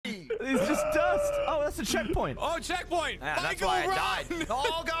It's just dust. Oh, that's a checkpoint. Oh, checkpoint. Yeah, that's Michael, why I run! died.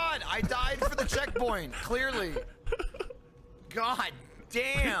 Oh, God. I died for the checkpoint, clearly. God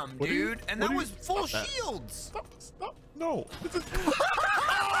damn, dude. And that was full shields. Stop. No.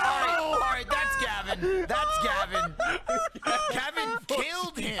 All right, that's Gavin. That's Gavin. Gavin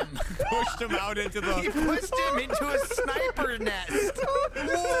killed him. Pushed him out into He the... pushed him into a sniper nest.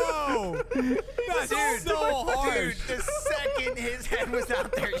 Whoa. That's so Dude, harsh. the second his head was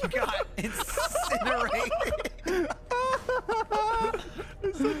out there, you got incinerated.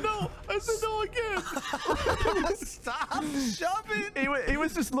 I said no again. Stop shoving. He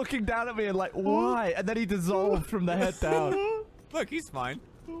was just looking down at me and like, why? And then he dissolved from the head down. Look, he's fine.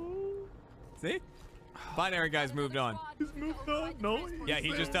 See? Binary guy's moved on. He's moved on. No. Yeah, he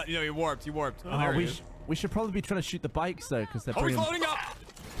just, he warped. He warped. Oh, Oh, there he is. we should probably be trying to shoot the bikes though, because they're Oh, he's bringing... floating up.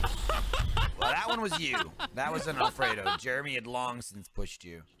 Well, that one was you. That was an Alfredo. Jeremy had long since pushed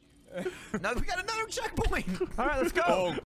you. No, we got another checkpoint. All right, let's go. Oh,